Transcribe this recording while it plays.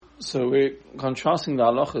So we're contrasting the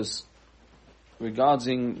halachas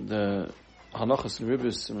regarding the halachas and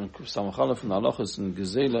ribis and samachalaf and the halachas and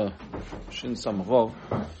gezela shin samachalaf,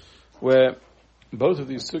 where both of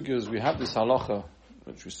these sugyas we have this halacha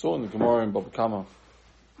which we saw in the Gemara in Baba Kama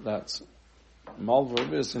that malva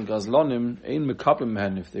ribis and gazlonim ein mekabim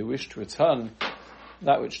hen, if they wish to return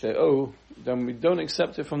that which they owe, then we don't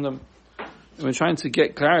accept it from them. And we're trying to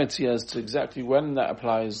get clarity as to exactly when that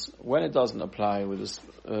applies, when it doesn't apply, with this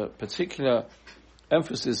particular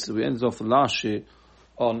emphasis that we ended off the last year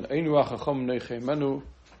on Einu Achachom Neichei Menu,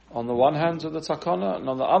 on the one hand of the Takana, and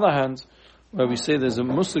on the other hand, where we say there's a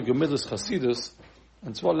musig of Midas Chasidus,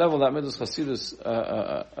 and to what level that Midas Chasidus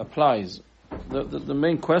applies. The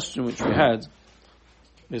main question which we had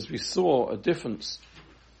is we saw a difference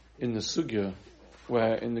in the Sugya,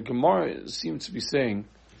 where in the Gemara it seemed to be saying,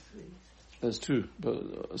 there's two,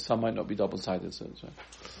 but some might not be double-sided. So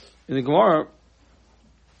in the Gemara,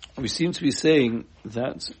 we seem to be saying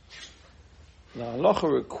that the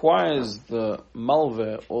halacha requires the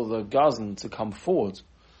malve or the gazan to come forward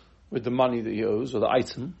with the money that he owes, or the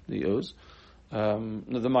item that he owes.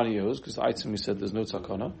 The money he owes, because the item we said there's no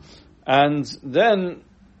takana. And then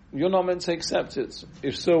you're not meant to accept it.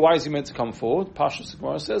 If so, why is he meant to come forward? Pashas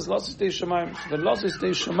Gemara says, Lotzis Dei Shemaim. The Lotzis Dei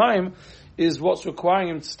Shemaim is what's requiring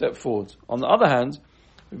him to step forward. On the other hand,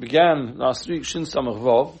 we began last week, Shin Samach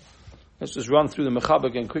Vav. Let's just run through the Mechaber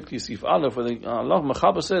again quickly, Sif Aleph, where the Allah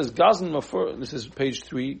Mechaber says, Gazan Mafur, this is page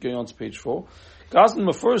 3, going on to page 4. Gazan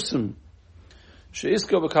Mafursim,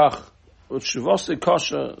 She'isko Bekach, Utshuvose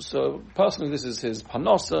Kosher. So, personally, this is his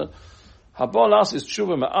Panosa. Habolas is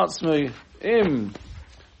Tshuva Ma'atzmei, Im,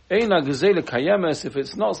 Eina Gezele Kayemes, if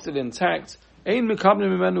it's not still intact, Ein Mekabne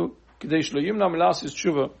Mimenu, Kadesh Lo Yimna Melas is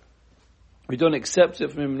Tshuva. We don't accept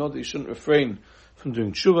it from him, not that he shouldn't refrain from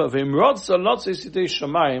doing tshuva. V'imrodza lotzei sidei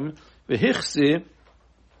shamayim v'hichsi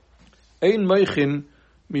ein meichin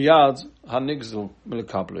miyad hanigzel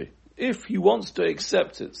melekablei. If he wants to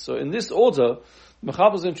accept it. So in this order,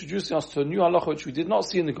 Mechaber is introducing us to a new halacha which we did not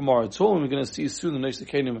see in the Gemara at all, and we're going to see soon the Neis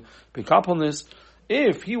Kenim pick up on this.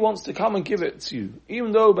 If he wants to come and give it to you,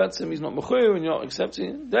 even though Betzim he's not mechuyev and you're not accepting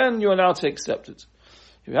it, then you're allowed to accept it.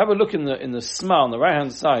 If you have a look in the Sma on the right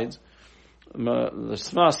hand side, the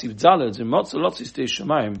Smas Yivdalad in Motza Lotzis Dei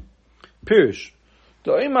Shamayim Pirish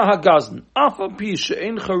Do'ima HaGazn Afa Pi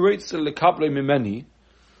She'en Charetz Lekable Mimeni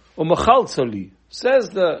Umachaltali, says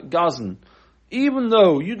the Gazn, even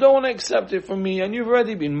though you don't want to accept it from me and you've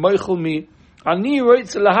already been Meichel me Ani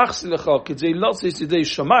Retz Lahachsi Lecha Kedei Lotzis Dei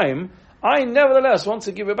Shamayim, I nevertheless want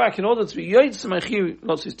to give it back in order to be Yetz Mechi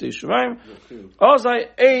Lotzis Dei Shamayim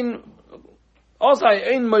Ozai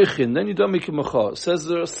ein moichin, then you don't make a mecha. Says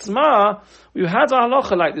the Sma, we've had a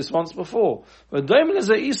halacha like this once before. But Daimon is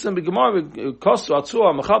a Islam b'Gemara kostu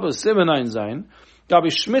atzua mechaber semenayin zayin gabi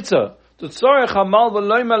shmita the tzorech hamalva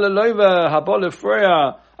loyma leloyva habole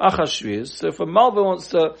freya achashviz. So if a malva wants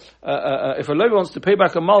to, if a loyva wants to pay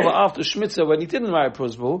back a malva after shmita when he didn't marry a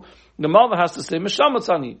prosbul, the malva has to say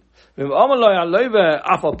mishamatani. If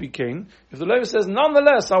the loyva says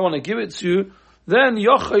nonetheless I want to give it to you, then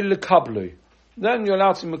yochel lekablei. Then you're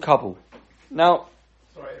allowed to makabel. Now,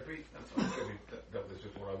 sorry, if we got this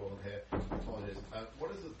before I wasn't here. Apologies.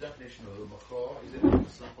 What is the definition of a machar? Is it a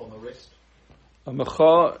slap on the wrist? A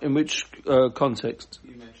machar in which context?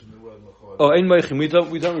 You mentioned the word machar. Oh, ein meichin. We don't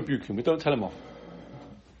rebuke him. We don't tell him off.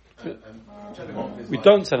 We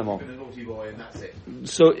don't tell him off. Been a naughty boy, and that's it.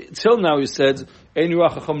 So till now he said Einu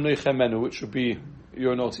Achachom Neichei Menu, which would be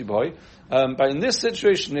you're a naughty boy. But in this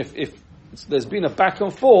situation, if there's been a back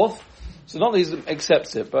and forth. So not that he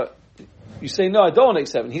accepts it, but you say, no, I don't want to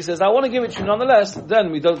accept it. And he says, I want to give it to you nonetheless,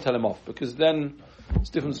 then we don't tell him off, because then it's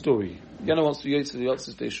a different story. Yana wants to go to the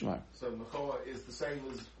Yotzis Dei Shemaim. So Mechor is the same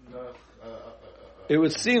as... it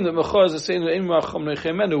would seem that Mechor is the same as Imrachom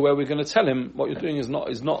Neichei Menu, where we're going to tell him what you're doing is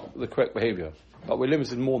not the correct behavior. But we're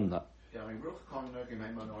limited more than that. Yeah, I mean, Ruchachom Neichei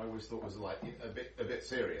Menu I always thought was like a bit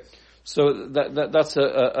serious. So that's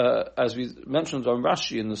as we mentioned on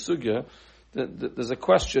Rashi in the Sugya, there's a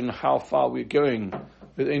question how far we're going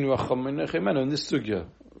with Einu Achom Neichei Menu in this sugya.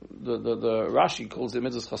 The Rashi calls it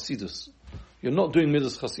Midas Chasidus. You're not doing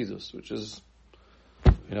Midas Chasidus, which is,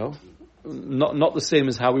 not the same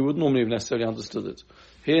as how we would normally have necessarily understood it.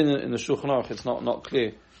 Here in the Shulchan Aruch, it's not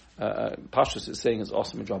clear. Pashtus is saying it's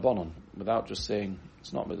Osam Drabanon, without just saying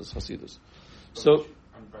it's not Midas Chasidus. So.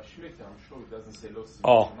 And by Shmita, I'm sure it doesn't say Lotzis Dei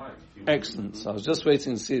Shamayim. Excellent. So I was just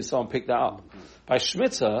waiting to see if someone picked that up. By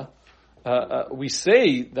Shmita, we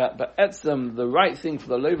say that Ba'etzem, the right thing for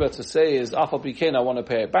the lover to say is, Afal Pikein, I want to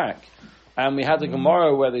pay it back. And we had a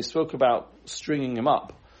Gemara where they spoke about stringing him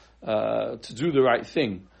up to do the right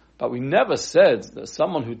thing. But we never said that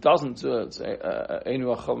someone who doesn't do it, that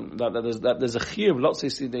there's a chiyuv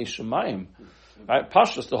lotzei sidei shemayim. Right?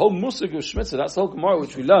 Pashtus, the whole musig of Shmitzah, that's the whole Gemara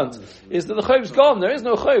which we learned, is that the chayv's gone. There is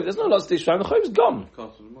no chayv. There's no lotzei shemayim. The chayv's gone.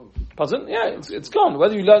 Pardon? Yeah, it's gone.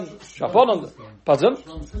 Whether you learn Shabbanon, pardon?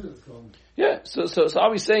 Yeah, so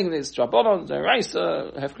are we saying that it's Shabbanon,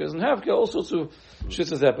 Raisa, Hefker and Hefker, all sorts of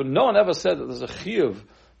shittas there, but no one ever said that there's a chiyuv,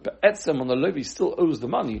 but Etzem on the Levi still owes the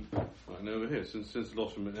money. Right, and over here, since the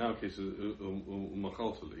loss from, in our case,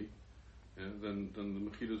 Machaltali, then the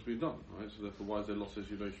Mechila's been done, right? So therefore, why is there losses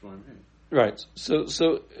you don't shemaim here? Right, so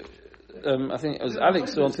I think it was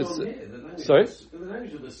Alex who wanted to... Sorry? The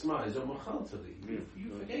language of the Sma is on Machaltali. You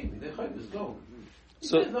forgave me, their hope is gone.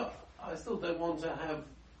 So, I still don't want to have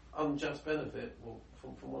unjust benefit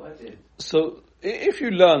from what I did. So, if you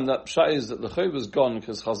learn that Pshat is that the chayv is gone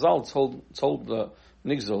because Chazal told the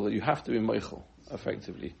Nigzal that you have to be Meichel,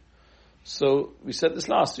 effectively. So, we said this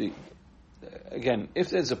last week. Again, if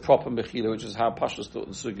there's a proper Mechila, which is how Pashas thought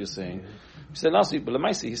the Sugi is saying, we said last week, but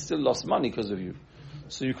Lamaisi, he still lost money because of you.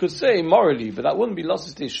 So you could say morally, but that wouldn't be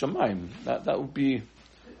lost to Shemaim. That would be,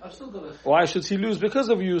 I've still got why should he lose because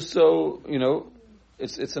of you? So,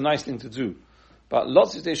 it's a nice thing to do. But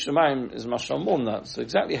lots of Shemaim is mashal more than that. So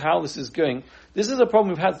exactly how this is going, this is a problem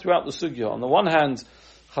we've had throughout the Sugya. On the one hand,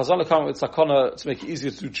 Chazal come with Takona to make it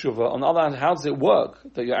easier to do tshuva. On the other hand, how does it work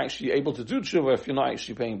that you're actually able to do tshuva if you're not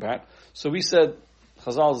actually paying back? So we said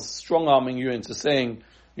Chazal's strong arming you into saying,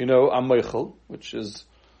 I'm Meichel, which is,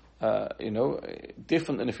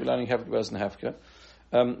 different than if you're learning Hefker and Hefker.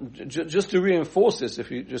 Just to reinforce this, if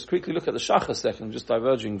you just quickly look at the Shach a second, just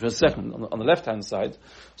diverging for a second, on the left-hand side,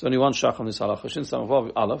 there's only one Shach on this halacha, Shin Sam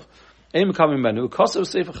Vav Aleph, Eim Kamim Menu, Kosev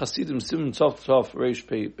Sefer Chasidim Sim Tov Tov Reish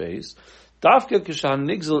Pei Beis, Davke Kishan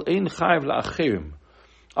Nigzel Ein Chayv La'achirim,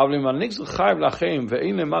 אבל אם הנגזל חייב לאחרים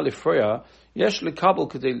ואין למה לפרוע, יש לקבל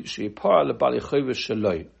כדי שיפרע לבעל חייב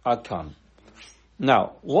שלוי. עד כאן.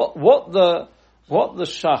 Now, what the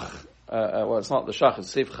Shach, well, it's not the Shach, it's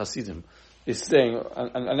Sefer Chasidim, is saying,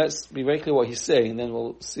 and let's be very clear what he's saying, and then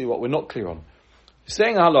we'll see what we're not clear on. He's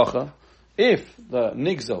saying halacha, if the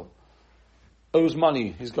Nigzel owes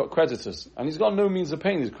money, he's got creditors, and he's got no means of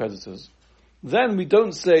paying these creditors, then we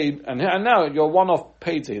don't say, and now your one-off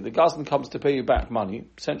payday, the Gazlan comes to pay you back money,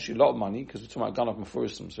 essentially a lot of money, because we're talking about Ganaf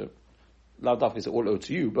Mephurism, so Ladaf is all owed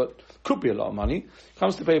to you, but could be a lot of money,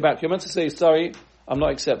 comes to pay you back, you're meant to say, sorry, I'm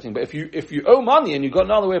not accepting. But if you owe money and you've got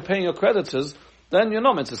another way of paying your creditors, then you're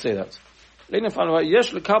not meant to say that.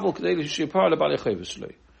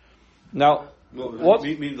 Now, what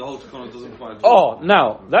means the whole Takonos doesn't apply.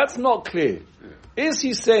 Now that's not clear. Yeah. Is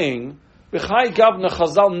he saying B'chai Gavna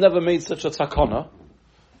Chazal never made such a takona,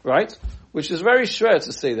 right? Which is very schwer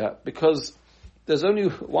to say that because there's only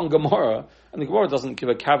one Gemara, and the Gemara doesn't give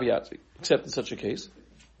a caveat except in such a case.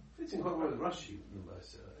 It's in quite well with Rashi.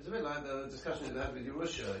 It's a bit like the discussion you had with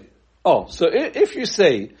Yerusha. So if you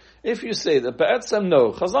say that Be'etzem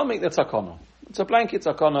no, Chazal make the takona. It's a blanket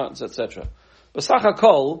takona, etc. But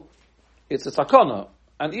Sachakol, it's a takona.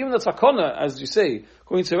 And even the takona, as you say,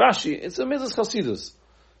 according to Rashi, it's a midas chasidus.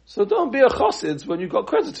 So don't be a chassid when you've got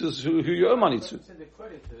creditors who you owe money to. The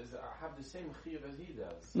creditors have the same chiyuv as he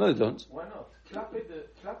does. No, they don't. Why not?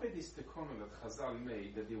 Klape this takona that Chazal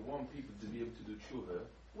made, that they want people to be able to do tshuva.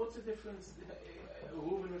 What's the difference?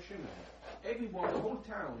 Reuven or Shimon? Everyone, the whole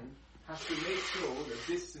town, has to make sure that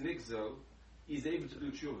this nigzel is able to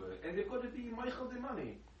do tshuva, and they've got to be meichel the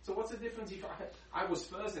money. So what's the difference if I was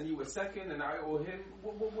first and you were second and I owe him?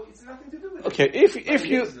 It's nothing to do with it. Okay, if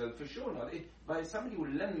you nigzel, for sure not. By somebody who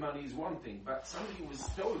lent money is one thing, but somebody who was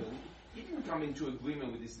stolen, he didn't come into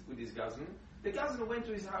agreement with his gazan. The gazan went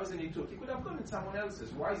to his house and he took. He could have gone in someone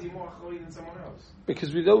else's. Why is he more achori than someone else?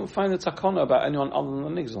 Because we don't find a takona about anyone other than the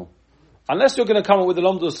nigzel. Unless you're going to come up with the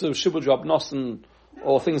lomdus of shibud job nosen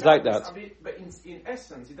or things like that. But in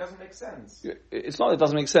essence, it doesn't make sense. It's not that it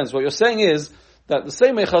doesn't make sense. What you're saying is that the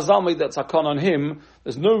same way Chazal made that takana on him,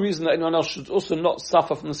 there's no reason that anyone else should also not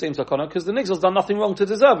suffer from the same takana, because the nigzel's done nothing wrong to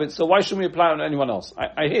deserve it, so why should we apply it on anyone else?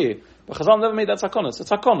 I hear. But Chazal never made that takana. It's a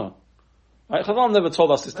takana. Right? Chazal never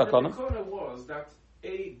told us this takana. The takana was that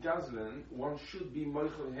a gazlan, one should be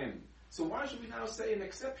moichel him. So why should we now say an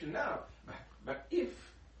exception now? But if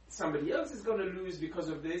somebody else is going to lose because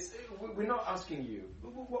of this, we're not asking you.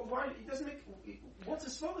 Why? It doesn't make... What's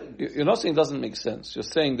the swelling? You're not saying it doesn't make sense. You're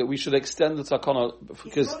saying that we should extend the takana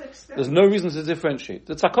because there's no reason to differentiate.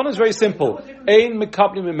 The takana is very simple. Ein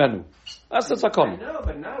mekablim imenu. That's the takana. I know,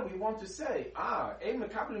 but now we want to say, ein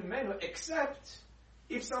mekablim imenu, except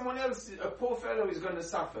if someone else, a poor fellow, is going to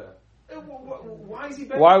suffer. Why is he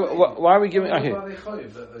Why are we giving? Why Okay. are they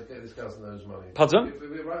chayiv that this guy's knows money? Pardon? If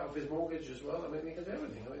we write off his mortgage as well, I mean, he can do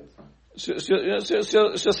everything. I mean, So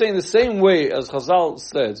you're saying the same way as Chazal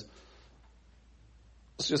said.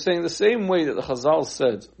 So you're saying the same way that the Chazal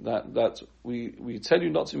said that we tell you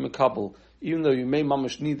not to be makabel, even though you may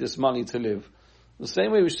mamish need this money to live. The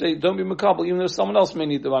same way we say don't be makabel, even though someone else may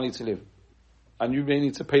need the money to live, and you may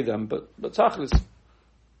need to pay them. But tachlis,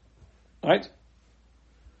 right?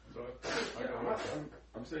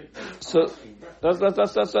 I'm saying. So that's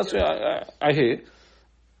what I hear.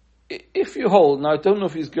 If you hold, now I don't know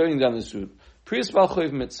if he's going down this route, Priyas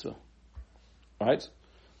Balchoiv Mitzvah, right?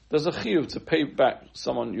 There's a chiyuv to pay back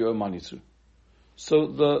someone you owe money to. So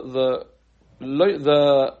the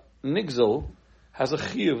nigzel has a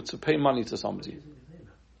chiyuv to pay money to somebody,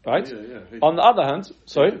 right? Yeah. On the other hand,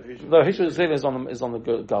 sorry, the Hishul Zela is on the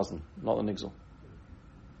gazan, not the nigzel,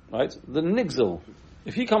 right? The nigzel,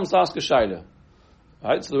 if he comes to ask a shayla,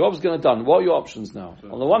 right? So the rob's going to done. What are your options now?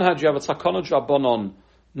 On the one hand, you have a Takonos Chazal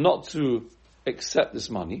not to accept this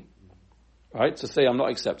money, right? To say I'm not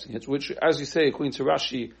accepting it, which, as you say, according to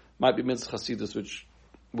Rashi, might be mitzvah chasidus, which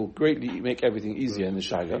will greatly make everything easier in the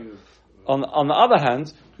shayla. On the other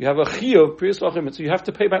hand, you have a chiyuv priyas v'achim, so you have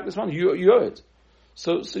to pay back this money. You owe it.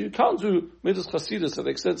 So you can't do mitzvah chasidus at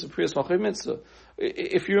the extent of priyas v'achim mitzvah.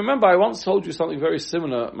 If you remember, I once told you something very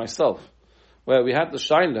similar myself, where we had the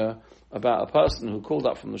shayla about a person who called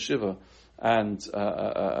up from the shiva. And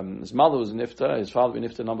his mother was in Nifta, his father was in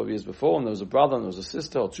Nifta a number of years before, and there was a brother and there was a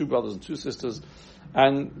sister, or two brothers and two sisters,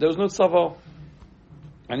 and there was no tzava.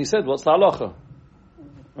 And he said, what's the halacha?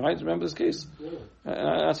 Right? Remember this case? Yeah.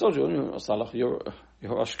 And I told you, what's the halacha? You're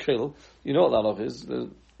ashkel. You know what the halacha is.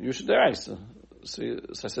 You should derive. So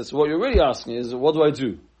I said, so what you're really asking is, what do I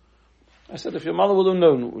do? I said, if your mother would have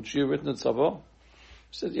known, would she have written a tzava?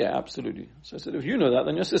 She said, yeah, absolutely. So I said, if you know that,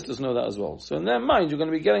 then your sisters know that as well. So in their mind, you're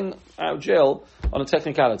going to be getting out of jail on a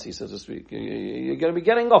technicality, so to speak. You're going to be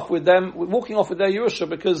getting off with them, walking off with their Yerusha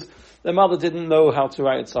because their mother didn't know how to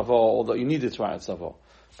write a tzava or that you needed to write a tzava.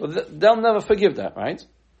 But they'll never forgive that, right?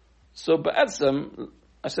 So, Ba'etzem,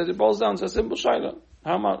 I said, it boils down to a simple shayla.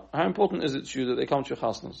 How important is it to you that they come to your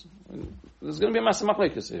chasnas? There's going to be a massive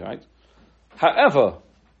machlekes here, right?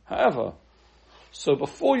 However, so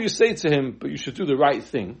before you say to him, but you should do the right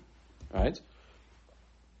thing, right?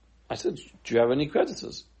 I said, do you have any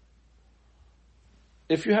creditors?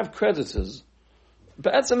 If you have creditors,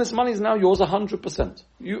 but this money is now yours 100%.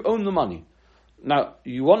 You own the money. Now,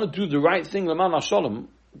 you want to do the right thing, Laman HaShalom,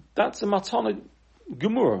 that's a matana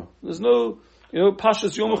gemura. There's no,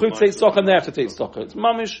 Pashas Yom Echad take stock and they have to take stock. It's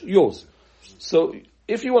mamish, yours. So,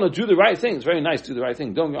 if you want to do the right thing, it's very nice to do the right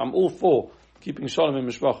thing. I'm all for keeping Shalom in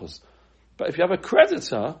Mishpachos. But if you have a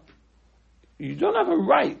creditor, you don't have a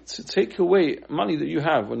right to take away money that you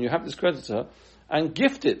have when you have this creditor and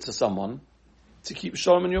gift it to someone to keep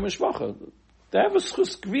Shalom in your mishpacha. They have a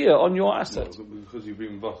schus gvia on your asset. No, because you've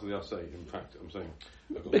been boss of the assay, in fact, I'm saying.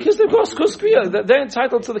 Because they've got schus gvia, they're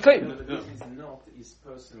entitled to the claim. But this is not his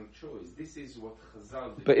personal choice. This is what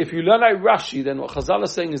Chazal did. But if you learn like Rashi, then what Chazal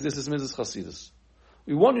is saying is this is mitzvah chasidus.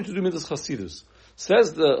 We want you to do mitzvah chasidus.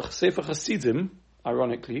 Says the Sefer Hasidim,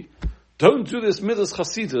 ironically, don't do this midas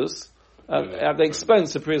chasidus at the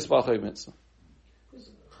expense of priyas b'achay mitzvah.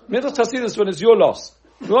 Midas chasidus when it's your loss.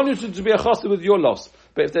 We want you to be a chassid with your loss.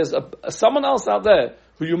 But if there's someone else out there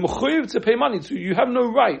who you're mechuyev to pay money to, you have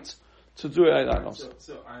no right to do it at that loss.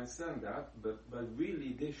 So I understand that, but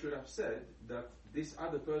really they should have said that this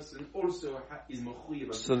other person also is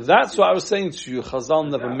mechuyev. So that's what I was saying to you.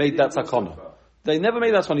 Chazal never made that takana. They never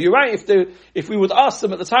made that one. You're right. If we would ask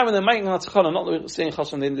them at the time when they're making that takana, not that we're saying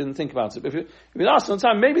chassan, they didn't think about it. But if we'd asked them at the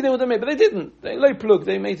time, maybe they would have made, but they didn't.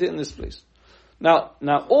 They made it in this place. Now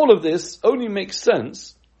all of this only makes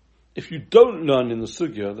sense if you don't learn in the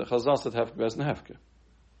sugya that Chazal said hefker bezna hefker.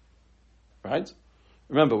 Right?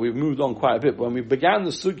 Remember, we've moved on quite a bit. But when we began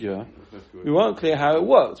the sugya, we weren't clear how it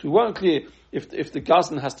worked. We weren't clear if the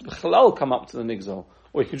gazan has to bechalal come up to the nigzal,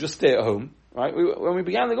 or he could just stay at home. Right? When we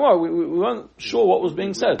began the Gemara, we weren't sure what was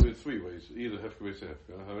being said. With three ways: either hefker bezna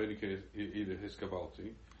hefker, have any case either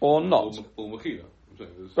hiskabalti or not, or mechila.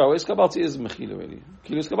 Well, hiskabalti is mechila really.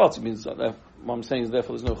 Hiskabalti means that. What I'm saying is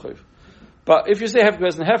therefore there's no chayv. But if you say hefker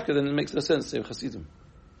bezna hefker, then it makes no sense to say chasidim,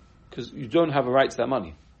 because you don't have a right to that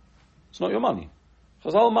money. It's not your money.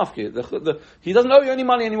 Chazal mafkir. He doesn't owe you any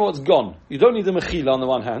money anymore. It's gone. You don't need the mechila on the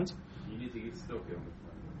one hand. You need to get stock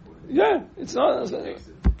on it. Yeah, it's not.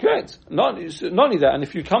 Correct. Not only that, and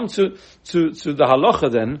if you come to the halacha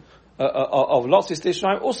then of Lotzei Stei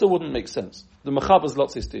Shemayim, also wouldn't make sense. The mechaber's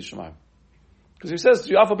Lotzei Stei Shemayim, because he says to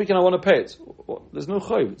you, "Afa Bikin, I want to pay it." There's no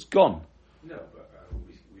chayv; it's gone. No, but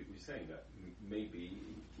we're saying maybe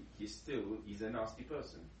he's a nasty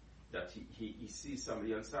person. That he sees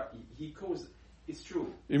somebody else. He calls. It's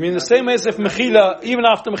true. You mean the same way as if Mechila, even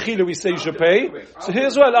after Mechila we say you should pay. So here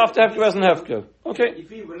as well, after Hefker doesn't Hefker. Okay. If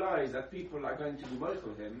he realized that people are going to do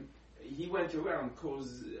Moichel him, he went around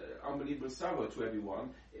caused unbelievable sorrow to everyone.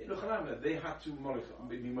 They had to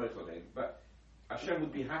be Moichel him, but Hashem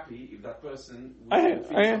would be happy if that person would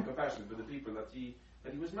feel some compassion for the people that he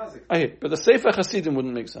was mazik. But the Sefer Hasidim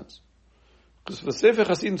wouldn't make sense. Because for the Sefer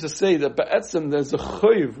Hasidim to say that Ba'etzem there's a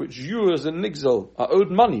choiv which you as a nigzal are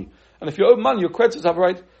owed money, and if you're owed money, your creditors have a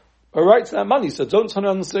right to that money. So don't turn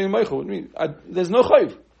around and say Meichel. There's no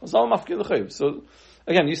choiv. So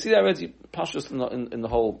again, you see that already pashas in the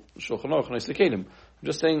whole Shulchan Aruch and Eislekelim. I'm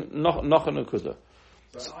just saying noch and kuda.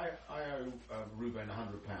 So I owe Reuben £100,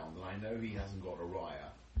 and I know he hasn't got a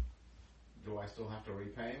raya. Do I still have to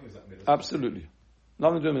repay him? Is that mitzvah? Absolutely.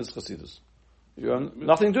 Nothing to do with Chasidus.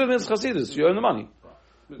 Nothing to do with Chasidus. You own the money.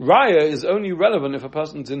 Right. Raya is only relevant if a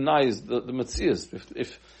person denies the Metzias.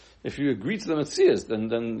 If you agree to the Metzias, then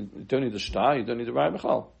you don't need the Shtar, you don't need the Raya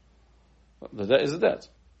B'chal. The debt is a debt.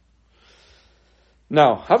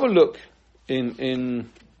 Now, have a look in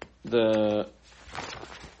the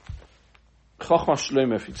Chochmah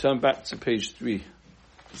Shlomo. If you turn back to page 3,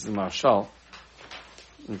 this is the Marshal.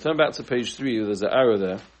 And turn back to page 3, there's an arrow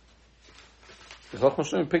there. The Chochmah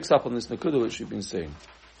Shlomo picks up on this Nakuda which we've been saying.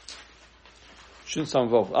 Shin Sam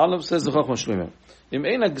Vov. Aleph says the Chochmah Shlomo. Im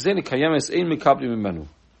ein agzeni kayemes ein mikablim imenu.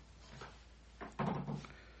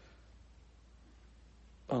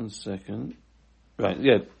 1 second. Right,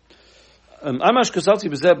 yeah. Amash Kasalti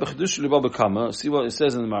Bezeh B'Chedush Libo B'Kama. See what it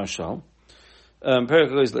says in the Marshal.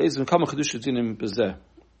 Perek Reis Le'ez V'Kama Chedush Tinim Bezeh.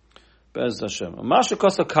 Be'ez Hashem. Amash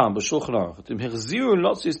Kasa Kam B'Shulchan Aruch. Im Hechziru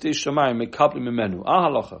Lotzis Dei Shamayim Mekablim Imenu.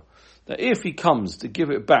 Halacha. That if he comes to give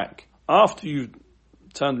it back after you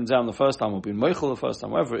turned him down the first time, or been Meichel the first time,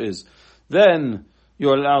 whatever it is, then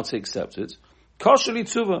you're allowed to accept it. Kashali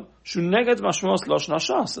Tuva, Shu Neged Mashmos Losh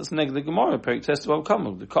Nashas. That's Neged the Gemara, Perik Testav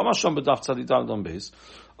Kamel. The Kamasham Bedaf Tzadidal Don Beis.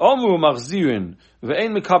 Omu Machzirin,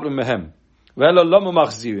 Ve'ein Mekablim Mehem. Ve'elo Lomu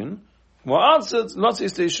Machzirin. More answered, Lotz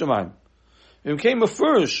Istei Shemaim. Im came a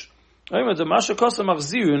furish. Remember, the Masha Kosa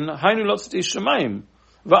Machzirin, Hainu Lotz Istei Shemaim.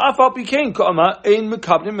 Va'af al Pikein Ka'ama, Ein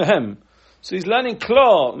Mekablim Mehem. So he's learning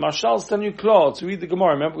Klal. Marshal's telling you Klal to read the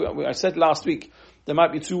Gemara. Remember, I said last week, there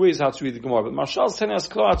might be 2 ways how to read the Gemara, but Marshal's telling us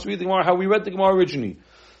Klal how to read the Gemara, how we read the Gemara originally.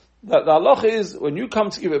 That the halacha is, when you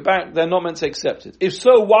come to give it back, they're not meant to accept it. If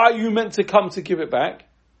so, why are you meant to come to give it back?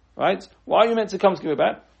 Right? Why are you meant to come to give it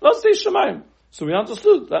back? Let's say Shemaim. So we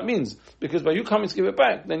understood. That means, because by you coming to give it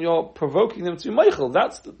back, then you're provoking them to Meichel.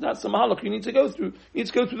 That's the mahalach you need to go through. You need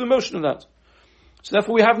to go through the motion of that. So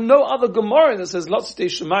therefore we have no other Gemara that says, Lotz Dei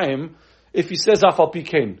Shemaim, if he says Afal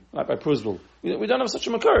Pikein, like by Prusville. We don't have such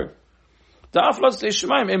a makar. The Afal Dei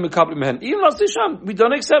Shemaim in Mekablim Mehen. Even Lotz Dei Shemaim, we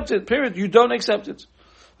don't accept it. Period. You don't accept it.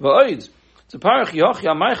 V'oid. To Parach Yoch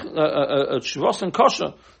Yamaych Shvos and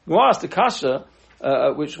Kosher. Gemara asked the Kasha,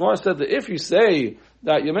 which Gemara said that if you say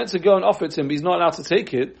that you're meant to go and offer it to him, but he's not allowed to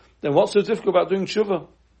take it, then what's so difficult about doing tshuva?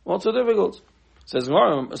 What's so difficult? Says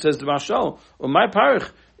Gemara, says the Mashal, or my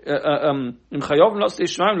Parach. But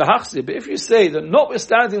if you say that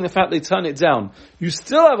notwithstanding the fact they turn it down, you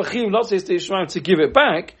still have a chiyuv not to give it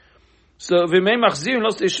back, so and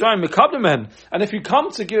if you come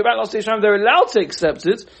to give it back, they're allowed to accept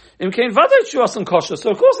it. So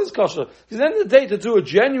of course it's kosher. Because at the end of the day, to do a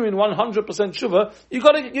genuine 100% tshuva, you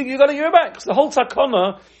gotta give it back. So the whole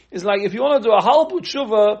takona is like, if you want to do a halbu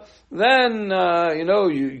tshuva, then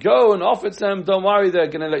you go and offer it to them. Don't worry, they're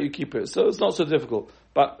going to let you keep it. So it's not so difficult.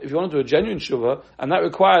 But if you want to do a genuine tshuva, and that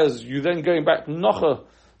requires you then going back noch a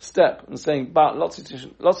step and saying, "But lots of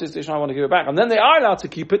I want to give it back," and then they are allowed to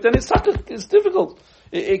keep it, then it's difficult.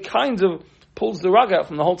 It kind of pulls the rug out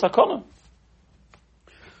from the whole takona.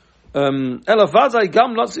 Elavazai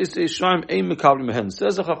gam lots is Shemaim ein mekablim mehen.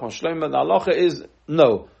 Says the Chacham Shlomo, the halacha is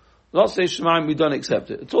no. Lots is Shemaim, we don't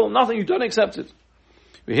accept it. It's all nothing. You don't accept it.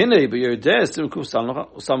 We learned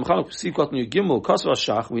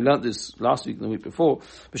this last week and the week before.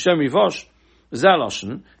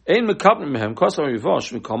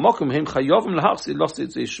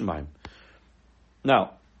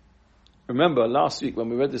 Now, remember last week when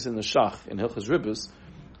we read this in the Shach, in Hilchos Ribbos,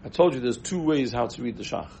 I told you there's 2 ways how to read the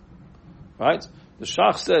Shach. Right? The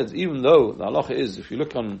Shach said, even though the halacha is, if you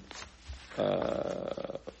look on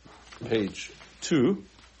page 2,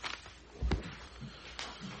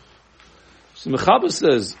 so Mechaber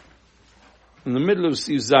says, in the middle of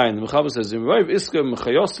Siv Zayin, the Mechaber says,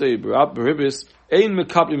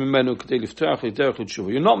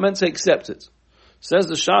 you're not meant to accept it. Says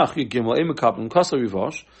the Shach Yigimel Eimekabel Kasa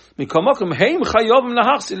Rivosh Mikomokim Heim Chayovim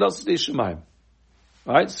Lahachsi Lotzis Shemaim.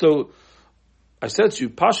 Right? So I said to you,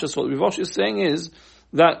 Pashas, what Rivosh is saying is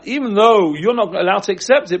that even though you're not allowed to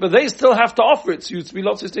accept it, but they still have to offer it to you to be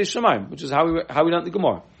Lotzis Shemaim, which is how we learned the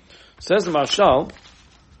Gemara. Says the Marshal.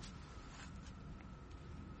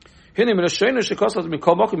 Hine min ashayna shekosat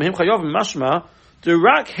mikomokim heim chayovim mashma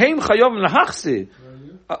Durak heim chayovim lahachsi.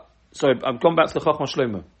 Sorry, I'm going back to the Chachma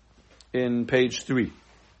Shlomo in page 3.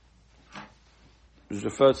 It's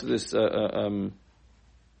referred to this. So I'll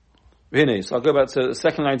go back to the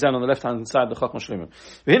second line down on the left hand side of the Chachma Shlomo.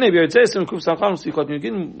 V'hinei b'yodzesim kuf samchalom sikot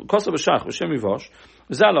yugin kosa b'shach b'shem yivosh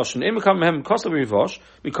v'zaloshin im kam hem kosa b'yivosh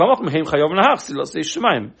mikomokim heim chayovim lahachsi l'sei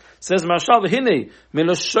shemaim. Says Marshal v'hinei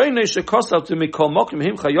miloshoynei shekosa to mikomokim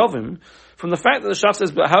heim chayovim, from the fact that the Shach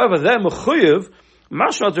says, but however they're mechuyev.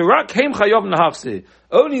 Mashma Durak came Chayov Nahachsi.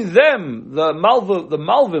 Only them, the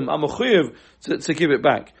Malvim, are mechuyev to give it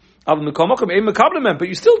back. But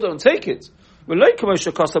you still don't take it. But not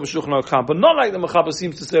like the Mechaber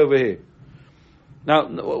seems to say over here. Now,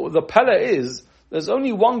 the Pella is, there's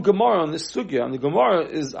only one Gemara on this sugya, and the Gemara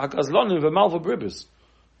is Hakazlonim v'Malva Bribis.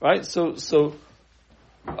 Right? So,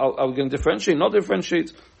 are we going to differentiate? Not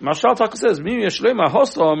differentiate. Mashal Taka says, Mimi Yashlema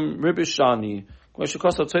Hosam Ribishani. So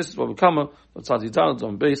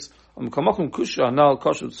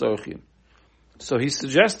he's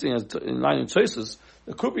suggesting, in line in Tosis,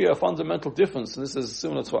 there could be a fundamental difference, and this is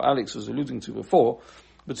similar to what Alex was alluding to before,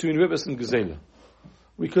 between Ribis and Gezela.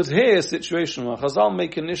 We could hear a situation where Chazal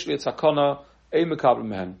make initially a takona, a mekabel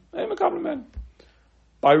men.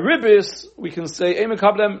 By Ribis, we can say a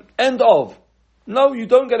mekabel, end of. No, you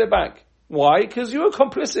don't get it back. Why? Because you were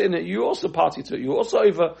complicit in it. You also party to it. You were also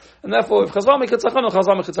over. And therefore, if Chazal make a takana,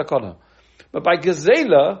 Chazal make a takana. But by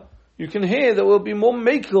Gezela, you can hear there will be more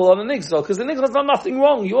makel on an Nigzal, because the Nigzal has done nothing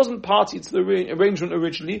wrong. He wasn't party to the arrangement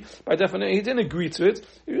originally. By definition, he didn't agree to it.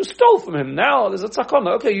 You stole from him. Now there's a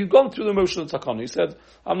takana. Okay, you've gone through the motion of takana. He said,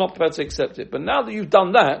 I'm not prepared to accept it. But now that you've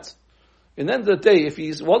done that, in the end of the day, if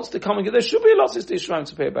he wants to come and get, there should be a lot of Yisrael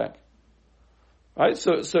to pay it back. Right?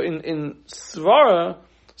 So in Svara,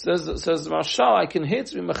 says Marshal, I can hear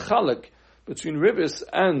to be mechalek between Ribis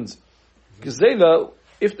and Gezela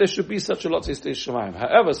if there should be such a lot of Shemaim.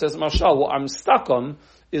 However, says Marshal, what I'm stuck on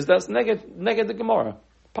is that's neged the Gemara.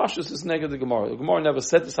 Pashtus is neged the Gemara. The Gemara never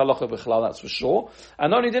said this halacha b'chalal, that's for sure. And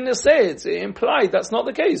not only didn't it say it, it implied that's not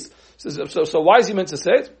the case. So why is he meant to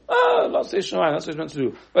say it? Lots of Shemaim, that's what he's meant to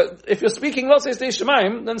do. But if you're speaking lots of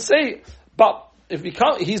Shemaim, then say, but if he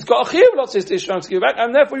can't, he's got a chiyuv lots of Shemaim to give back,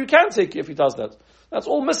 and therefore you can take it if he does that. That's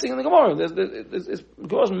all missing in the Gemara. It's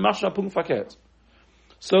Gemara's mashna pung faket.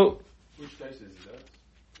 So, which case is that?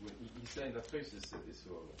 He's saying that place is this.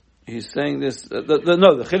 He's saying this.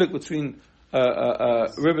 The chiluk between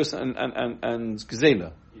Ribis and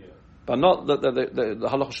Gezela, but not the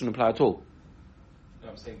halacha shouldn't apply at all.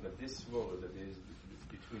 No, I'm saying that this role that is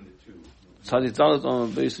between the two. Tzaddik Dalet on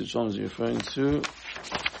the base which John is referring to.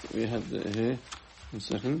 We have here. 1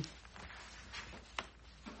 second.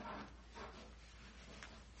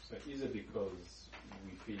 Is it because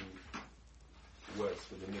we feel worse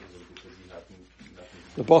for the niggas because he had nothing?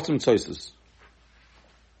 The bottom Tosis.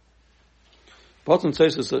 Bottom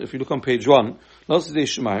Tosis, if you look on page 1, Lots of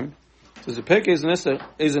Shemaim, says the Pek is an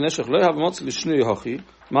Eshach, lo have Motzi Lishnui Hachi,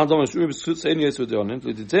 Man Domash Rubis Tutz Ein Yetz V'Dionin,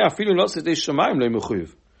 L'didei Afilu Lots of Shemaim Le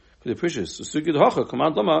Mechuyev. For the precious, so Sugid Hacha,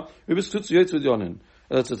 Command Doma Rubis Tutz Yetz V'Dionin.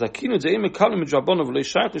 It's a Takinu Dei Mekalim Midrabonov Le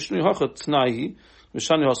Shaykh Lishnui Hacha Tnai,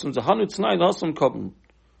 Mishani Hasam Zahanu Tnai Hasam Kobim.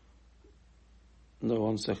 No,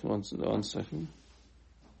 one second.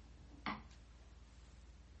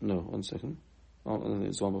 No, 1 second. Oh,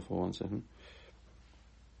 it's one before 1 second.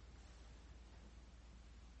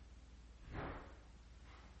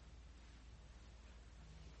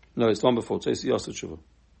 No, it's one before. Tzesi Yasser Tshuva.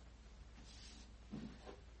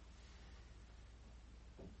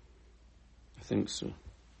 I think so.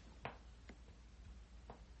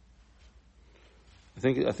 I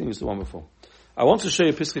think it's the one before. I want to show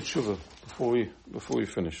you Piskei Tshuva before we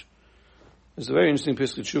finish. It's a very interesting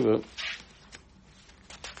Piskei Tshuva.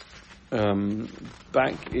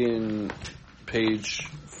 Back in page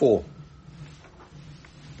 4.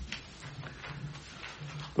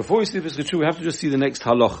 Before we see Piskei Tshuva, we have to just see the next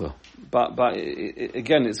halacha. But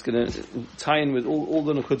again, it's going to tie in with all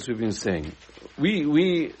the nukuds we've been saying.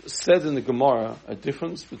 We said in the Gemara a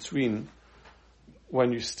difference between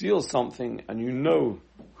when you steal something and you know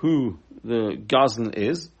who the gazan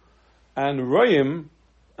is, and royim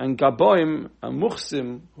and gaboim and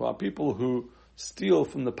muchsim, who are people who steal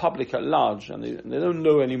from the public at large, and they don't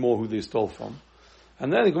know anymore who they stole from.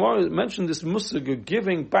 And then the Gemara mentioned this musag of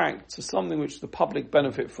giving back to something which the public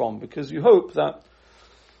benefit from, because you hope that,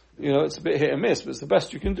 it's a bit hit and miss, but it's the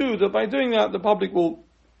best you can do, that by doing that, the public will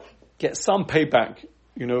get some payback,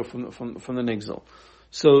 from the nigzal.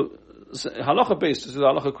 So halacha based, this is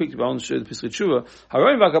halacha quickly, but I want to show you the Pischei Tshuva.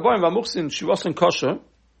 Haroim v'agaboim v'muchsin shivasen kosher,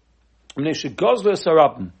 mnei shegaz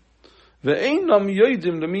v'esarabim, ve'einam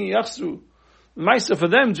yoidim l'mi yachzu. The ma'aser for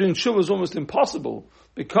them doing tshuva is almost impossible,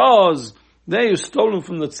 because they are stolen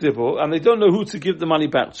from the tzibur, and they don't know who to give the money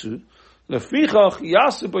back to. They should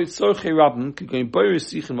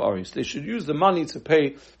use the money to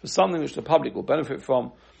pay for something which the public will benefit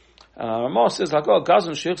from. Ramah says, that's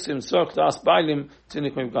a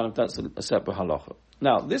separate halacha.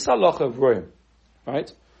 Now, this halacha of roim,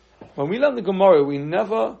 right? When we learn the Gemara, we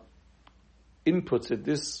never inputted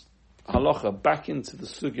this halacha back into the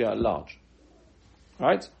sugya at large.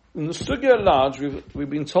 Right? In the sugya at large, we've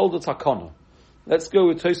been told the takana. Let's go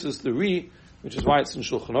with Tosfos the Ri, which is why it's in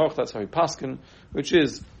Shulchan Aruch, that's how we paskin, which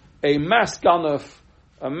is a mass ganaf,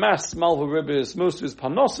 a mass malva ribis, most of his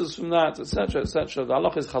panosses from that, etc., etc. The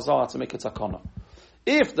halach is chazal to make a takana.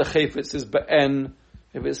 If the chayfetz is be'en,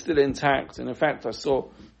 if it's still intact, and in fact I saw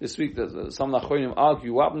this week that some Nachronim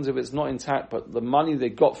argue, what happens if it's not intact, but the money they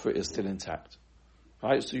got for it is still intact?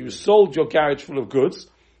 Right? So you sold your garage full of goods,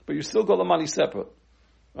 but you still got the money separate.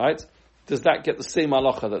 Right? Does that get the same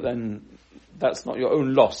halacha that then that's not your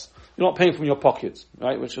own loss? You're not paying from your pocket,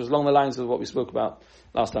 right? Which was along the lines of what we spoke about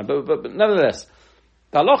last time. But nevertheless,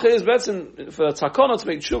 the halacha is better for takana to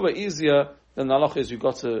make tshuva easier than the halacha is you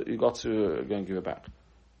got to go and give it back.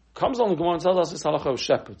 Comes on the Gemara and tells us this halacha of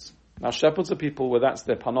shepherds. Now shepherds are people where that's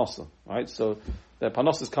their panosa, right? So their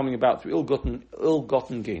panosa is coming about through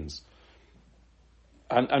ill-gotten gains.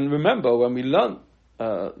 And remember, when we learned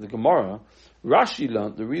the Gemara, Rashi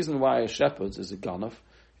learned the reason why a shepherd is a ganaf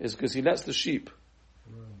is because he lets the sheep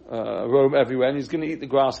roam everywhere and he's going to eat the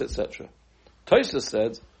grass, etc. Tosfos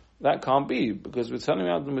said that can't be, because we're telling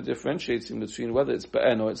out them we're differentiating between whether it's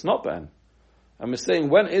be'en or it's not be'en. And we're saying,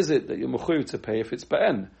 when is it that you're mechuyev to pay if it's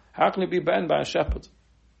be'en? How can it be be'en by a shepherd?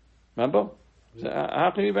 Remember? So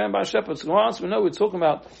how can it be be'en by a shepherd? So once we know, we're talking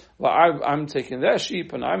about, well, I'm taking their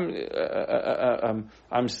sheep and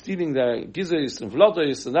I'm stealing their gizos and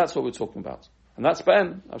vlodos, and that's what we're talking about. And that's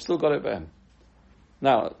be'en. I've still got it be'en.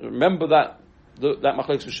 Now, remember that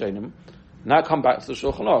machlekes rishonim. Now come back to the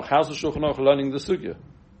Shulchan Aruch. How's the Shulchan Aruch learning the sugya?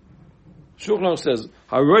 Shulchan Aruch says,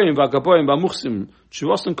 "Haroim v'agaboim v'muchsim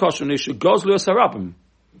tshuvasen kosher neishu gozlu esarabim."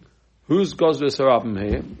 Who's gozlu esarabim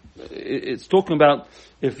here? It's talking about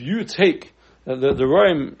if you take the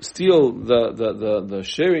roim steal the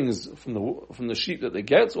shearings from the sheep that they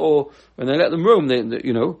get, or when they let them roam, they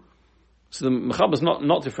So the mechaber is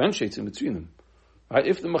not differentiating between them, right?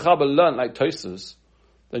 If the mechaber learned like Tosfos,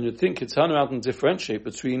 then you'd think he'd turn around and differentiate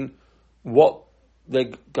between what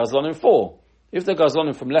they're gazlonim for. If they're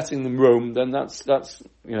gazlonim from letting them roam, then that's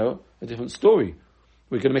a different story.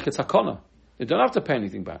 We're going to make a takana. You don't have to pay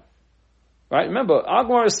anything back. Right? Remember,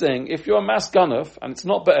 Agmar is saying, if you're a mas ganaf, and it's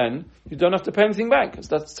not be'en, you don't have to pay anything back, because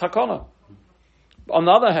that's takana. On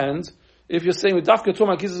the other hand, if you're saying with dafka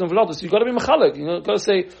tuma gizos and v'lodos, you've got to be mechalek. You've got to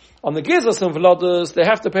say, on the gizos and v'lodos, they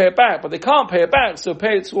have to pay it back, but they can't pay it back, so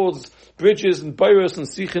pay it towards bridges and boiros and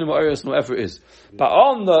sichin and oiros and whatever it is. But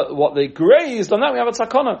on what they grazed, on that we have a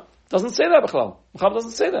takana. Doesn't say that, B'chlal. Mechaber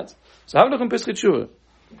doesn't say that. So have a look in Pischei Tshuva. It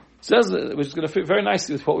says, which is going to fit very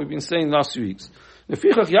nicely with what we've been saying the last few weeks. It's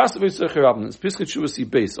Pischei Tshuva see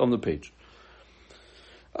base on the page.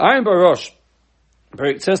 Ayin Barosh,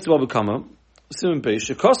 it says to Abukama, Simon Beis,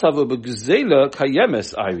 Shekosav B'Gzela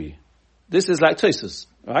Kayemes Ayri. This is like Tosfos,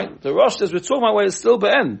 right? The Rosh says we're talking about where it's still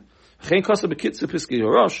be'en. Chein Kosav B'Kitzur Pischei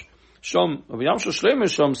Rosh, Shom, Avayam Shel Shleimer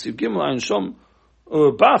Shom, Siv Gimel Ayin Shom,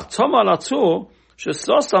 Bach Toma Latur,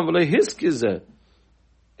 Shesosam V'Le Hiskizeh.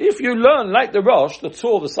 If you learn like the Rosh, the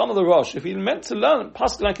Tur, the son of the Rosh, if he meant to learn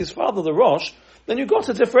Pasuk like his father, the Rosh, then you've got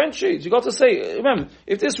to differentiate. You've got to say, remember,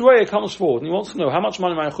 if this Raya comes forward and he wants to know how much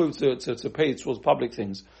money am I to pay towards public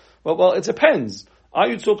things, well, it depends. Are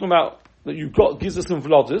you talking about that you've got gizos and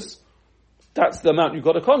v'lodos? That's the amount you've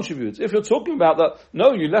got to contribute. If you're talking about that,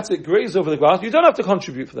 no, you let it graze over the grass, you don't have to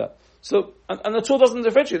contribute for that. So, and the Torah doesn't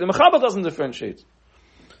differentiate. The Mechaber doesn't differentiate.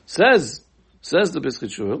 Says the Pischei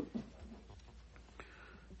Tshuva,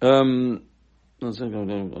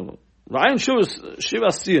 Ra'ayin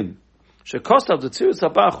Shivas Siyin, Shekostav the Tzirus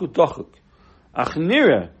Haba Chudochuk, Ach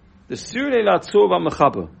Nira, the Sirei Latzor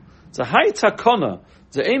VaMechaber, the Hai Takona,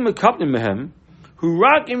 the Ein Mekablim Mehem, who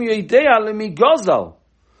Rak Im Yedea Lemi Gozal.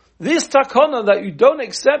 This takana that you don't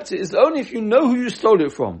accept it is only if you know who you stole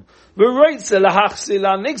it from.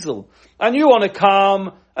 And you want to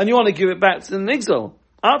come and you want to give it back to the nigzel.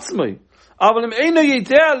 Atzmai.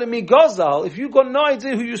 If you've got no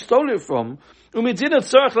idea who you stole it from,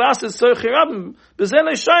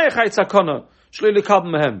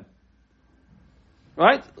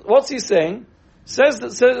 right? What's he saying?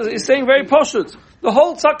 He's saying very poshut. The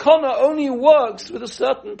whole takana only works with a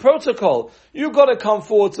certain protocol. You've got to come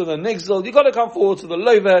forward to the nigzel, you've got to come forward to the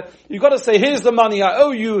lover, you've got to say, here's the money I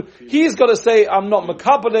owe you, he's got to say, I'm not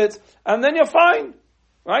makabel it, and then you're fine.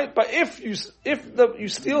 Right? But if you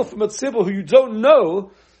steal from a tzibur who you don't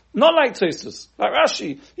know, not like Tosus, like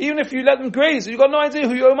Rashi, even if you let them graze, you've got no idea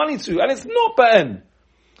who you owe money to, and it's not ba'en.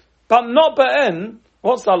 But not ba'en,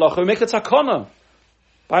 what's the halacha? We make a takana.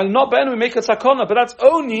 By not ba'en, we make a takana, but that's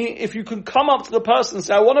only if you can come up to the person and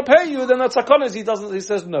say, I want to pay you, then the takana is he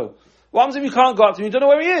says no. What happens if you can't go up to him? You don't know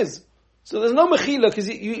where he is. So there's no mechila, because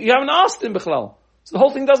you haven't asked him bichlal. So the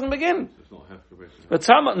whole thing doesn't begin. It's not hefker, basically.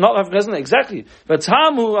 Not hefker, exactly.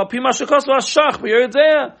 V'tamu al pi mashakos v'ashach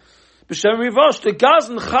b'yeridea b'shem rivosh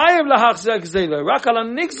tegazn chayev lahachzer gzela rak al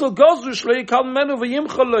nigzel gozu shlo yikal menu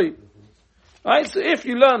v'yimchaloi. Right? So if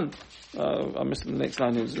you learn, I missed the next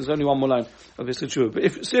line. There's only one more line of this true. But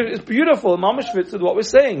it's beautiful. Mamash fits with what we're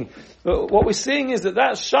saying. But what we're saying is that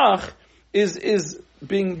shach is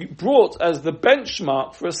being brought as the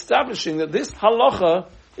benchmark for establishing that this halacha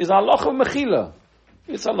is halacha mechila.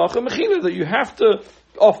 It's halacha mechila that you have to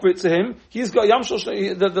offer it to him. He's got yamshol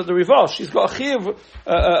the rivash. He's got a chiv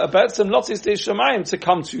about some lotzis de shamayim to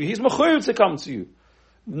come to you. He's mechuyev to come to you.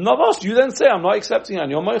 Navas, you then say, I'm not accepting it,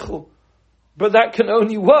 and you're meichel. But that can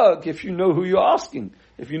only work if you know who you're asking,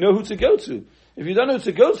 if you know who to go to. If you don't know who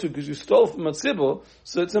to go to because you stole from a tzibur,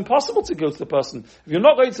 so it's impossible to go to the person. If you're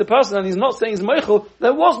not going to the person and he's not saying he's meichel,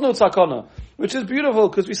 there was no takana. Which is beautiful,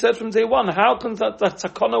 because we said from day one, how can that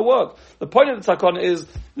takana work? The point of the takana is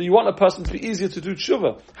that you want a person to be easier to do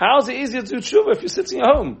tshuva. How is it easier to do tshuva if you're sitting at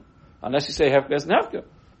home? Unless you say hefker and hefker.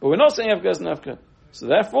 But we're not saying hefker and hefker. So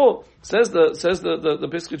therefore, says the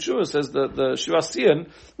Piskei Tshuva, says the Shivasiyan,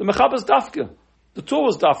 the Mechaber's dafka. The Torah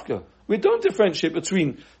is dafka. We don't differentiate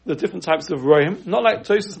between the different types of rohim, not like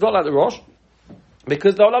Tosis, not like the Rosh,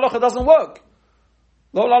 because the halacha doesn't work.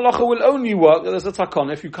 The halacha will only work that there's a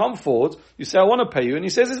takana. If you come forward, you say, I want to pay you, and he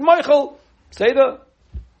says, it's Michael. Say that.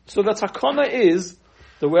 So the takana is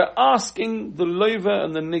that we're asking the lover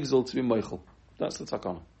and the nigzel to be Michael. That's the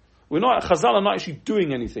takana. Chazal are not actually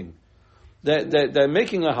doing anything. They're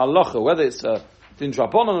making a halacha, whether it's a din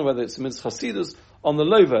drabanan or whether it's a mitzvah chasidus, on the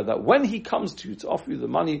lover, that when he comes to you to offer you the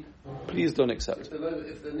money, please don't accept it.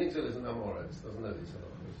 If the nigzel isn't amoritz, doesn't know these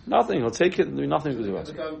halachas. Nothing, he'll take it and do nothing to do it.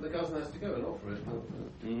 The gazan has to go and offer it.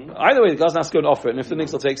 Mm-hmm. Either way, the gazan has to go and offer it, and if the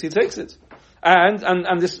nigzel takes, he takes it.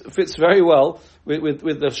 And this fits very well with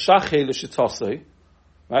the shachei l'shitosei,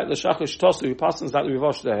 right? The shachei l'shitosei, who passes that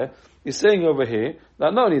rivosh there, is saying over here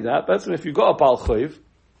that not only that, but if you've got a bal choiv,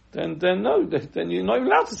 then you're not even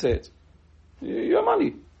allowed to say it. Your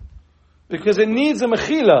money. Because it needs a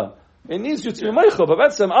mechila. It needs you to be meichel. But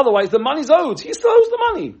otherwise the money's owed. He still owes the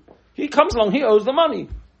money. He comes along, he owes the money.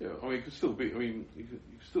 Yeah, I mean, it could still be, you could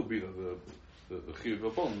still be that the chiyuv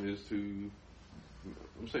rabban is to,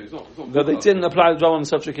 I'm saying it's not that they didn't apply the drama in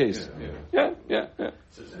such a case. Yeah.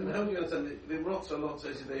 So how do you understand the Rotz a lot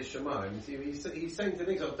says they Shemaim? He's saying to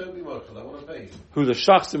Nigzel, don't be Mochel, I want to pay you. Who, the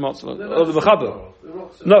Shachs or the Mechaber?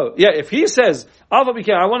 No, yeah, if he says, I want to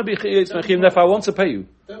be Chiyuv, therefore I want to pay you.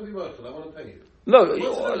 Don't be Mochel, I want to pay you. No,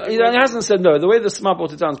 he hasn't said no. The way the Smart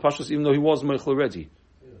brought it down is Pashas, even though he was Mochel already.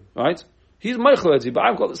 Right? He's Mochel already, but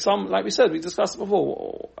I've got some, like we said, we discussed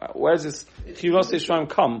before, where's this Chiyuv Yisrael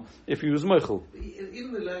come if he was Mochel?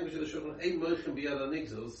 Even the language of the Shulchan, Ein Mochel B'yad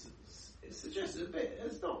HaNigzel, it suggests a bit,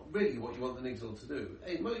 it's not really what you want the Nigzel to do.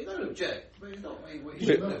 You don't object, but it's not what you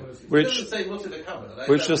should do.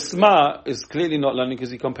 Which the Smart is clearly not learning because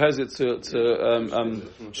he compares it to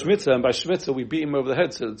Shemitah, and by Shemitah we beat him over the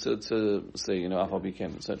head to say, Afal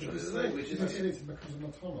became, etc.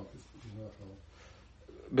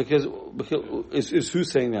 Because is who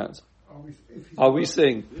saying that? Are we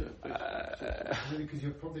saying? Because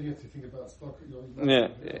you probably have to think about stock.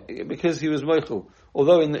 Because he was Mochel.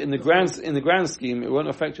 Although in the grand scheme, it won't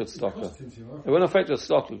affect your stocker. It won't affect your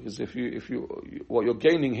stocker because if you what you're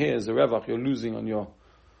gaining here is a revach, you're losing on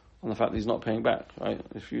the fact that he's not paying back, right?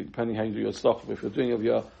 Depending how you do your stock, if you're doing of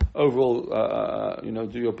your overall,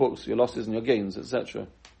 do your books, your losses and your gains, etc.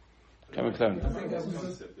 Coming clear. I think that's the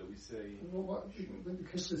concept that we say. Well, in the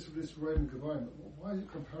case of this Roman Gabon, why is it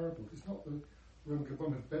comparable? It's not the Roman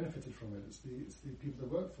Gabon have benefited from it. It's the people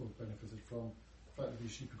that work for have benefited from fact that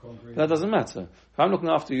these sheep have gone grazing. That doesn't matter. If I'm looking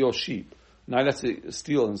after your sheep, and I let it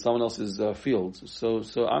steal in someone else's field, so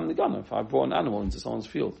I'm the gunner. If I brought an animal into someone's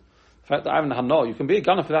field, the fact that I have a hano, you can be a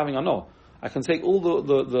gunner for having a hano. I can take all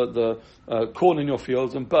the corn in your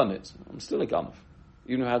fields and burn it. I'm still a gunner,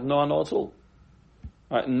 even if I had no hano at all.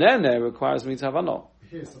 Right, nene requires me to have hano.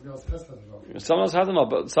 Here, somebody else has had enough. Someone else had hano,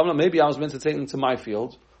 but maybe I was meant to take them to my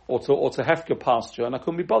field or to Hefker pasture, and I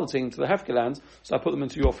couldn't be bothered taking them to the Hefker land, so I put them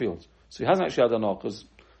into your field. So he hasn't actually had hano because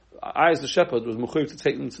I, as the shepherd, was mechuyev to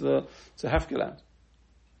take them to Hefker land.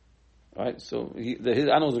 Right, so his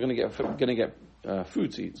animals are going to get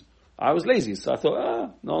food to eat. I was lazy, so I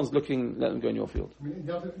thought, no one's looking, let them go in your field. I mean, in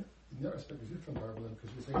that respect, it's different parable because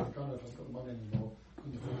you're saying the gunner hasn't got the money anymore,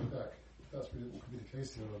 couldn't afford it back. That's really what could be the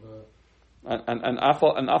case here. And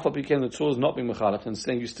Afal became the tools not being mechalech and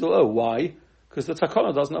saying you still owe. Why? Because the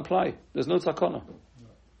takana doesn't apply. There's no takana. No.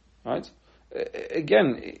 Right?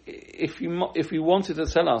 Again, if you wanted to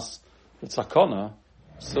tell us the takana,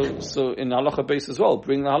 so in halacha base as well,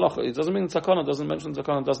 bring the halacha. It doesn't mean the takana doesn't mention the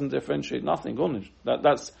takana, doesn't differentiate nothing.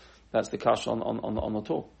 That's the kash on the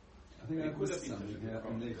Torah. I think I've missed something here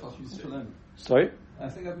on the Chacham Shlomo. Sorry? I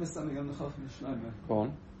think I've missed something on the Chacham Shlomo. Go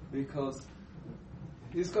on. Because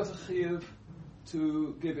he's got a chiyuv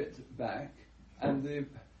to give it back,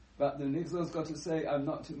 but the nigzal's got to say, I'm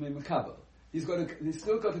not to be makabel. He's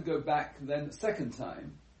still got to go back then a second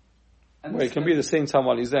time. And it can be the same time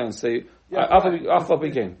while he's there and say, Afal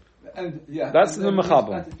begin. And yeah, that's the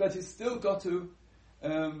mechabel. But he's still got to.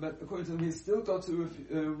 But according to him, he's still got to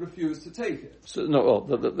refuse to take it. So, no,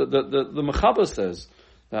 the mechaber says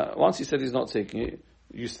that once he said he's not taking it,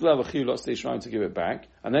 you still have a chiyuv lot stay trying to give it back,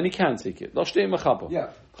 and then he can take it. Lo shtei mechaber.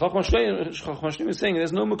 Yeah. Chacham Shlomo is saying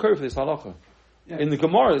there's no makor for this halacha. Yeah. In the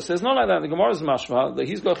Gemara, it says not like that. In the Gemara is mashma that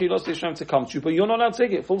he's got a chiyuv lot stay trying to come to you, but you're not allowed to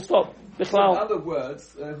take it. Full stop. So in other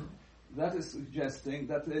words. That is suggesting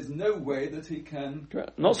that there is no way that he can...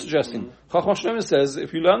 Not suggesting. Chacham Shlomo says,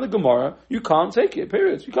 if you learn the Gemara, you can't take it,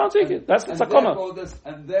 period. You can't take it. That's the takana.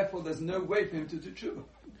 And therefore there's no way for him to do tshuva.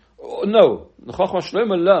 No. The Chacham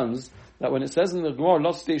Shlomo learns that when it says in the Gemara,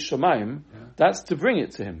 Lo Stei Shamayim, that's to bring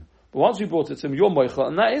it to him. But once you brought it to him, you're moichel,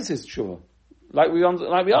 and that is his tshuva. Like we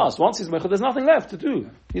asked, once he's moichel, there's nothing left to do.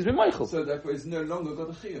 He's been moichel. So therefore he's no longer got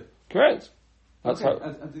a chiyuv. Correct. That's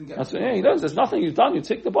okay. He does. There's nothing you've done. You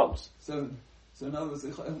tick the box. So in other words,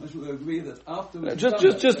 we agree that after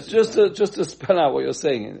just to spell out what you're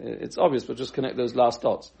saying, it's obvious, but just connect those last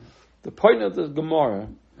dots. The point of the Gemara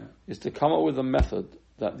is to come up with a method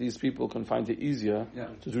that these people can find it easier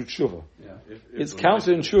to do tshuva. Yeah. It's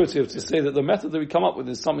counterintuitive to say that the method that we come up with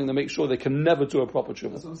is something to make sure they can never do a proper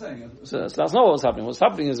tshuva. That's what I'm saying. So that's not what's happening. What's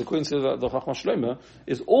happening is, according to the Chacham Shlomo,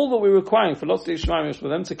 is all that we're requiring for lots of Shemaim is for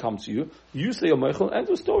them to come to you. You say your meichel, end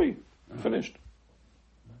of story, finished.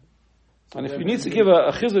 And if you need to give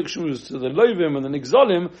a chizuk shuz to the loivim and the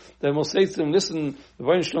nigzolim, then we'll say to them, listen, the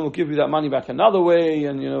Baruch Shalom will give you that money back another way,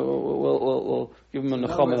 and we'll give them a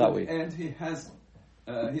nechama that way. And he has.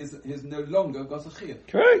 He's no longer got a chiyuv.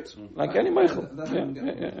 Correct. Like any meichel.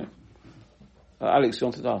 Yeah. Alex, you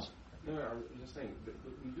wanted to ask? No, I was just saying, but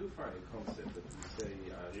we do find a concept that we say,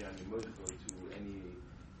 moichel to any,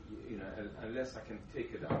 unless I can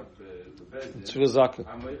take it out the bezin. It's Tefillah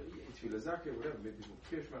Zakeh, whatever, maybe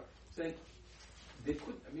Kirshma, saying, they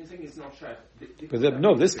could, saying it's not shaykh.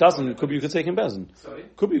 But this doesn't. Could be you could take him bezin. Sorry.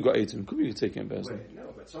 Could be you got 18. Could be you could take him bezin.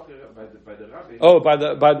 No, but by the rabbi. Oh, by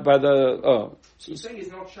the. Oh. He's saying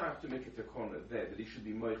it's not shaykh to make it a corner there that he should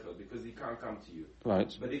be moichel because he can't come to you.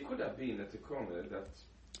 Right. But it could have been at a corner that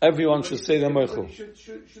everyone should say they're moichel.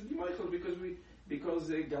 Should be moichel because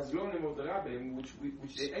the gazlonim of the rabbi,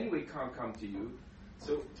 which they anyway can't come to you.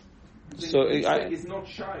 So it's not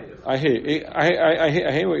shaykh. I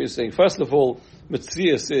hear what you're saying. First of all,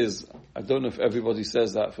 Metzias is, I don't know if everybody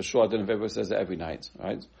says that for sure. I don't know if everybody says it every night,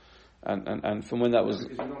 right? And from when that was.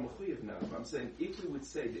 Because you're not mechuyev now. I'm saying if we would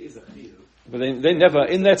say there is a chiyuv. But they never,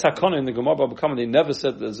 in their takana, in the Gemara Baba Kama, they never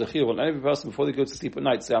said there's a chiyuv on every person before they go to sleep at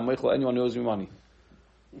night. Say, I'm meichel anyone who owes me money.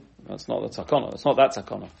 That's not the takana. That's not that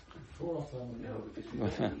takana.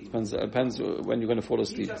 Depends when you're going to fall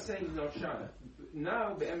asleep. He's just saying he's not shy.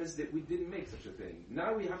 Now the emes that we didn't make such a thing.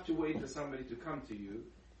 Now we have to wait for somebody to come to you,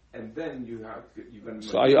 and then you're going to.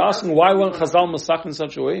 So are you asking why weren't Chazal Masach in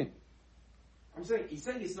such a way? I'm saying he's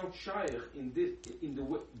saying it's not shaykh in the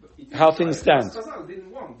way. How things stand. Chazal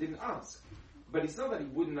didn't ask, but it's not that they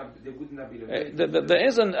wouldn't have been. There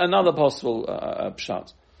is another possible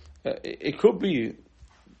pshat. It could be,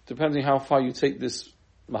 depending how far you take this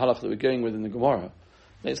mahalach that we're going with in the Gemara.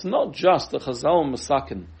 It's not just the Chazal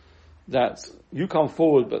Masakin that you come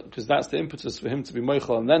forward, but because that's the impetus for him to be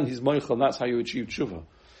moichel, and then he's moichel, and that's how you achieve tshuva.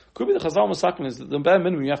 Could be the Chazal Masakin is that the bare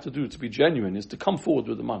minimum you have to do to be genuine is to come forward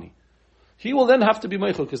with the money. He will then have to be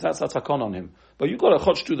meichel because that's a takon on him. But you've got to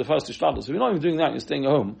chotch to the first ishtadlus. So if you're not even doing that, you're staying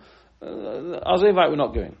at home. Azevite, we're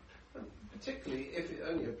not going. Particularly if it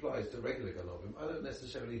only applies to regular ganovim, I don't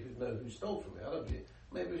necessarily know who stole from me. I don't.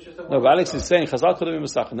 Maybe it's just a. No, but Alex is saying Chazal could have been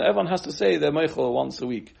Masachin. Everyone has to say they're meichel once a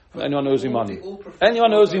week. Anyone knows him money.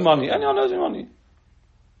 Anyone knows him money. Anyone knows him money.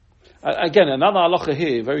 Again, another halacha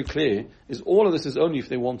here, very clear, is all of this is only if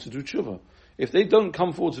they want to do tshuva. If they don't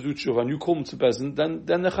come forward to do tshuva and you call them to bezin, then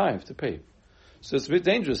they're chayiv to pay. So it's a bit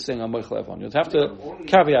dangerous saying I'm meichel everyone. You'd have to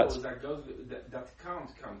caveat. That can't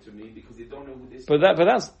come to me because they don't know who this. But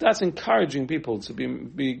that's encouraging people to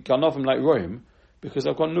be ganovim like Rohim because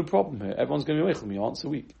I've got no problem here. Everyone's going to be meichel me once a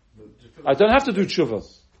week. I don't have to do tshuva.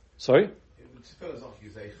 Sorry.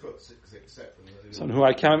 So who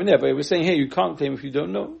I can't even there, but we're saying here you can't claim if you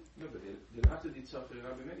don't know. No, but they'll have to do tzachir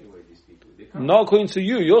rabim anyway. These people. Not according to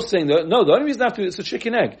you. You're saying that no. The only reason they have to it's a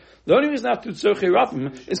chicken egg. The only reason they have to do tzachir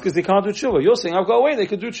rabim is because they can't do tshuva. You're saying I've got away. They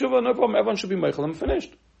could do tshuva. No problem. Everyone should be meichel. I'm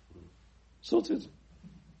finished. Sorted.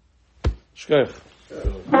 Shkoch.